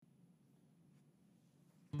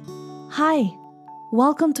Hi,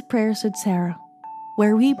 welcome to Prayers with Sarah,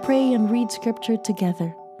 where we pray and read scripture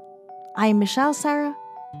together. I am Michelle Sarah,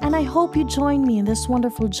 and I hope you join me in this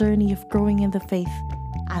wonderful journey of growing in the faith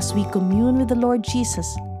as we commune with the Lord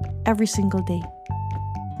Jesus every single day.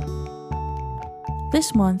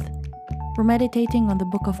 This month, we're meditating on the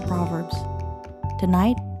book of Proverbs.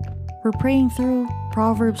 Tonight, we're praying through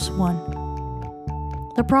Proverbs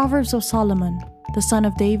 1. The Proverbs of Solomon, the son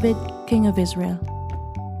of David, king of Israel.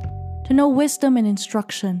 To know wisdom and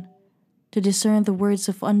instruction, to discern the words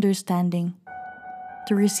of understanding,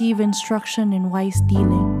 to receive instruction in wise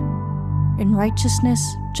dealing, in righteousness,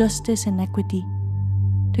 justice, and equity,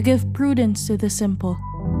 to give prudence to the simple,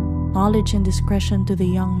 knowledge and discretion to the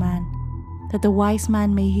young man, that the wise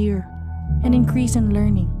man may hear and increase in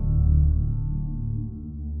learning,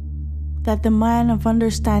 that the man of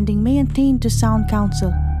understanding may attain to sound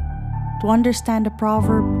counsel, to understand a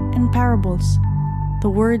proverb and parables, the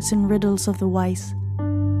words and riddles of the wise.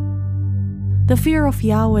 The fear of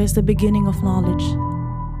Yahweh is the beginning of knowledge,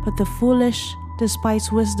 but the foolish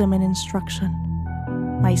despise wisdom and instruction.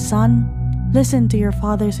 My son, listen to your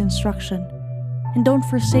father's instruction, and don't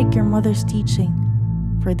forsake your mother's teaching,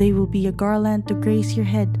 for they will be a garland to grace your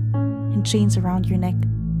head and chains around your neck.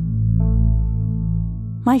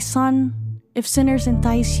 My son, if sinners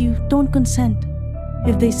entice you, don't consent.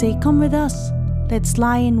 If they say, "Come with us," let's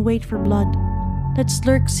lie in wait for blood. Let's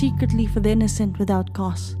lurk secretly for the innocent without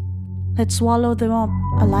cause. Let's swallow them up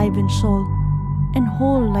alive in Sheol, and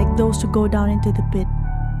whole like those who go down into the pit.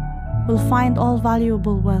 We'll find all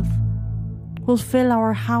valuable wealth. We'll fill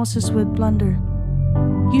our houses with plunder.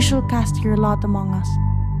 You shall cast your lot among us.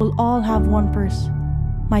 We'll all have one purse.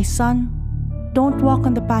 My son, don't walk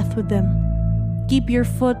on the path with them. Keep your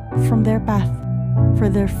foot from their path, for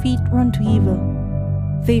their feet run to evil.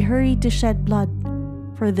 They hurry to shed blood,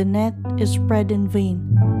 for the net is spread in vain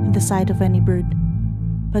in the sight of any bird.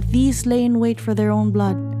 But these lay in wait for their own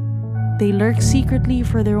blood. They lurk secretly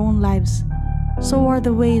for their own lives. So are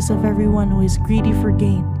the ways of everyone who is greedy for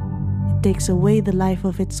gain. It takes away the life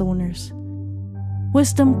of its owners.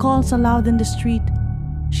 Wisdom calls aloud in the street.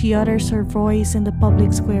 She utters her voice in the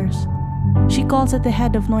public squares. She calls at the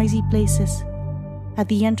head of noisy places. At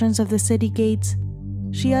the entrance of the city gates,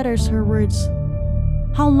 she utters her words.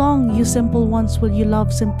 How long, you simple ones, will you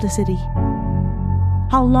love simplicity?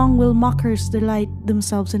 How long will mockers delight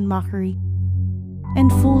themselves in mockery?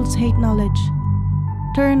 And fools hate knowledge.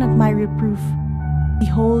 Turn at my reproof.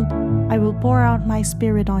 Behold, I will pour out my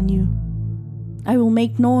spirit on you. I will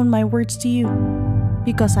make known my words to you,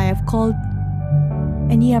 because I have called,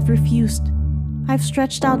 and ye have refused. I have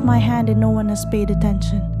stretched out my hand, and no one has paid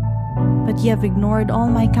attention. But ye have ignored all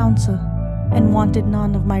my counsel, and wanted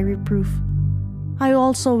none of my reproof. I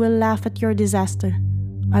also will laugh at your disaster.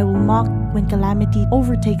 I will mock when calamity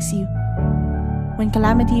overtakes you. When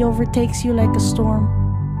calamity overtakes you like a storm,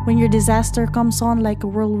 when your disaster comes on like a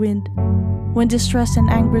whirlwind, when distress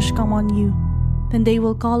and anguish come on you, then they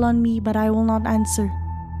will call on me, but I will not answer.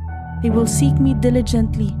 They will seek me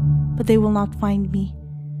diligently, but they will not find me,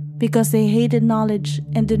 because they hated knowledge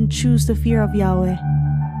and didn't choose the fear of Yahweh.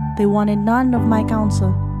 They wanted none of my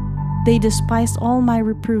counsel. They despised all my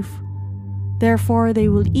reproof. Therefore they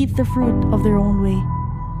will eat the fruit of their own way,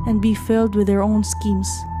 and be filled with their own schemes.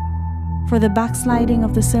 For the backsliding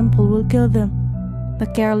of the simple will kill them. The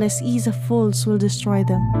careless ease of fools will destroy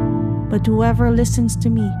them. But whoever listens to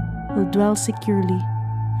me will dwell securely,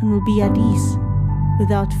 and will be at ease,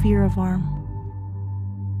 without fear of harm.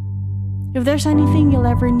 If there's anything you'll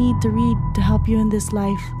ever need to read to help you in this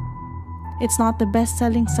life, it's not the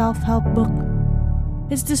best-selling self-help book.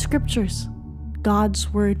 It's the scriptures,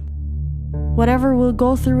 God's word. Whatever we'll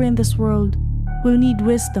go through in this world, we'll need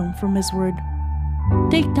wisdom from His word.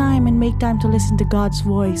 Take time and make time to listen to God's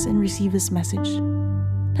voice and receive His message.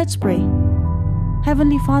 Let's pray.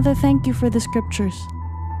 Heavenly Father, thank you for the scriptures.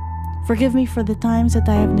 Forgive me for the times that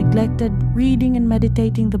I have neglected reading and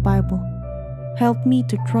meditating the Bible. Help me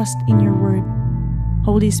to trust in your word.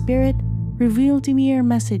 Holy Spirit, reveal to me your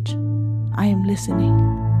message. I am listening.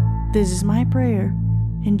 This is my prayer.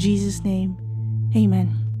 In Jesus' name,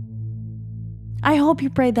 amen. I hope you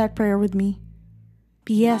prayed that prayer with me.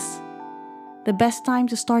 P.S. The best time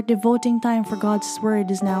to start devoting time for God's word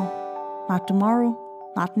is now. Not tomorrow,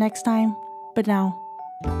 not next time, but now.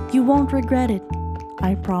 You won't regret it.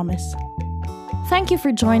 I promise. Thank you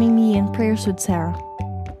for joining me in Prayers with Sarah.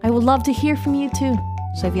 I would love to hear from you too.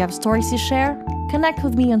 So if you have stories to share, connect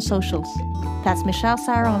with me on socials. That's Michelle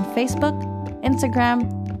Sarah on Facebook,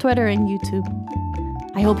 Instagram, Twitter, and YouTube.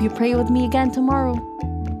 I hope you pray with me again tomorrow.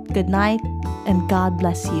 Good night, and God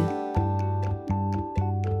bless you.